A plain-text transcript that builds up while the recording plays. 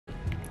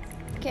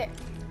Okay,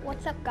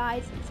 what's up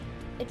guys?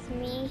 It's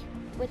me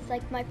with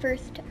like my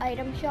first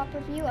item shop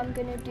review. I'm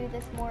gonna do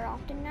this more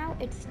often now.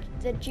 It's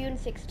the June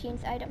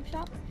 16th item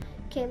shop.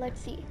 Okay, let's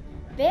see.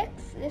 Vix,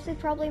 this is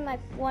probably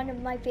one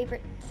of my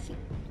favorite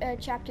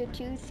chapter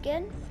 2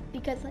 skins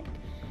because like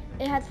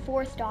it has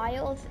 4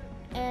 styles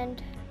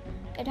and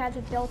it has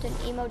a built-in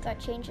emote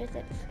that changes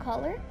its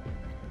color.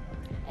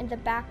 And the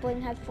back bling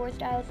has 4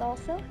 styles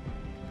also.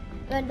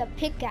 Then the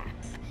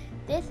pickaxe.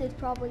 This is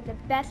probably the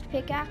best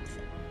pickaxe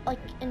like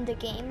in the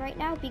game right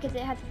now because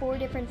it has 4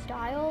 different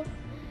styles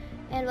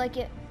and like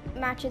it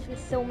matches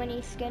with so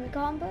many skin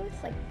combos.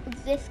 Like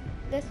this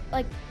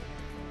like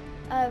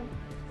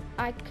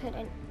I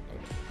couldn't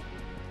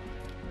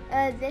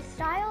this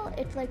style,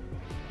 it's like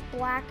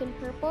black and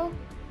purple.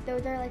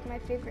 Those are like my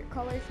favorite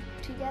colors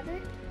together,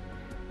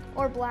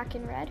 or black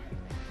and red.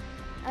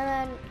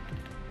 And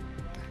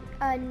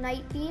then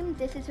Night Beam,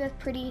 this is a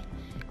pretty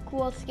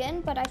cool skin,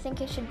 but I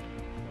think it should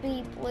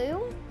be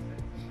blue.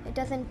 It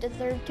doesn't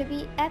deserve to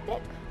be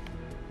epic.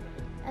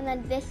 And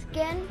then this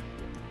skin,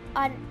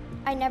 I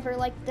never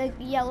liked the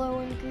yellow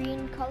and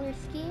green color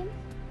scheme.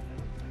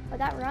 Oh,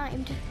 that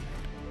rhymed.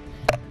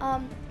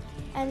 And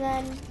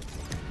then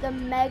the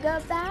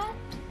Mega Bat.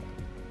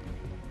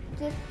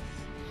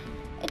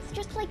 It's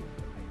just like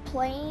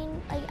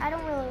plain. Like I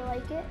don't really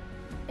like it.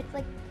 It's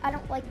like I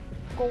don't like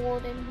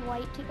gold and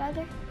white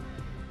together.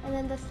 And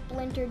then the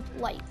Splintered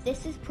Light.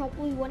 This is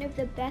probably one of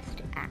the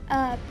best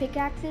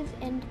pickaxes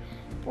in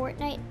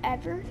Fortnite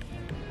ever.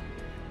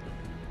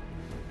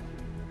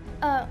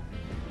 Well,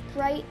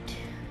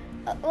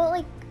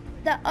 like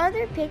the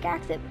other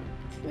pickaxe, it's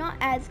not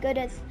as good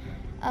as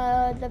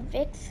the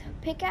Vix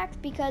pickaxe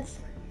because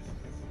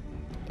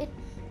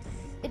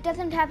it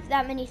doesn't have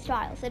that many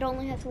styles. It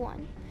only has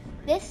 1.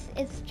 This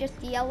is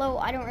just yellow.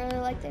 I don't really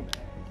like the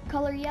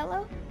color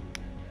yellow.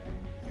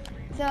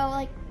 So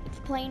like it's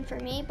plain for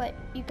me, but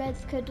you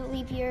guys could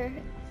leave your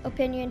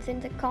opinions in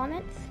the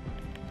comments.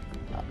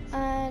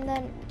 And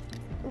then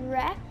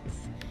Rex,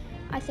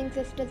 I think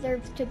this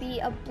deserves to be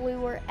a blue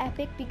or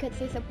epic because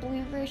there's a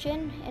blue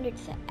version and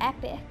it's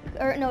epic,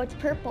 or no, it's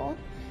purple,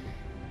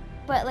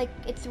 but like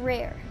it's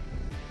rare,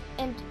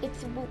 and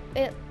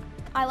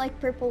I like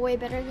purple way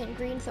better than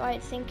green, so I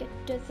think it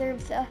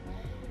deserves a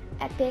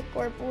epic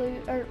or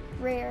blue or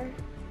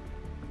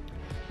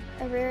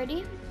a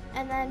rarity.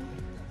 And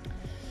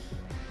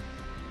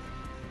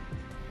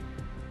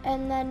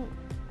then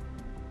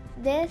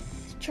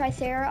this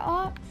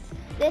Triceratops.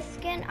 This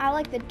skin, I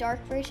like the dark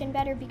version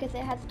better because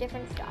it has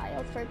different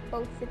styles for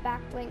both the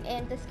back bling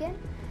and the skin.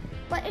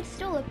 But it's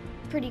still a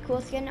pretty cool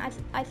skin.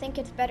 I think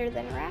it's better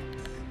than Rex.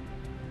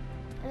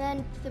 And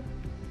then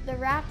the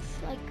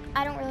wraps, like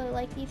I don't really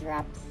like these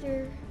wraps.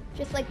 They're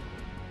just like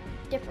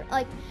different.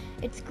 Like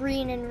it's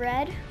green and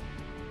red.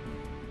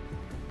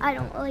 I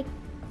don't like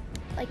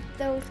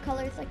those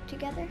colors like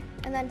together.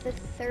 And then the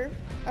Surf.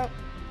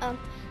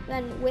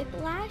 Then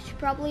Whiplash,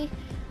 probably.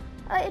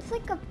 It's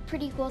like a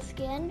pretty cool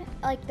skin,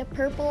 like the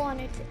purple on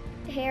its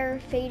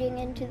hair fading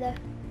into the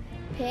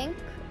pink.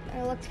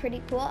 It looks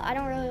pretty cool. I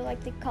don't really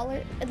like the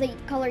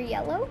color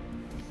yellow,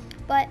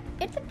 but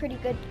it's a pretty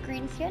good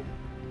green skin.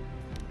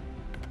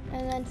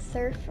 And then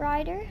Surf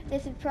Rider.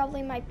 This is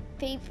probably my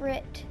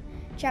favorite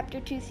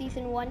Chapter 2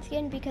 Season 1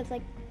 skin because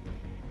like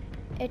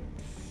it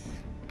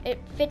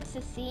fits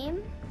the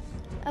theme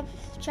of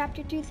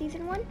Chapter 2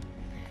 Season 1.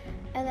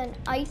 And then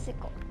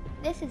Icicle.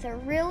 This is a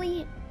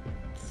really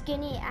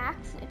skinny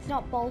axe. It's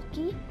not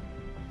bulky.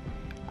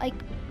 Like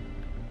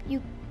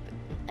it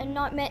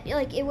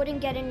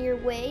wouldn't get in your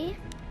way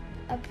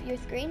of your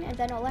screen. And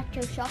then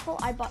Electro Shuffle.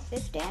 I bought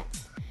this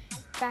dance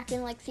back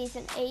in like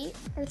season 8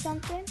 or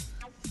something.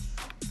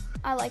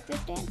 I like this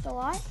dance a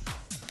lot.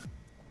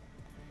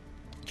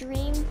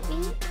 Dream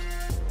Feet.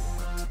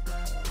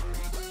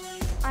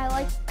 I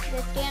like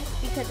this dance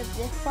because of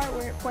this part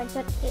where it points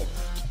at its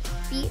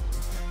feet.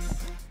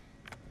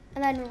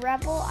 And then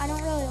Rebel, I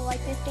don't really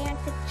like this dance.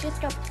 It's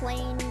just a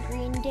plain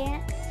green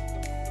dance.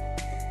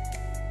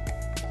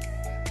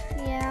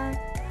 Yeah.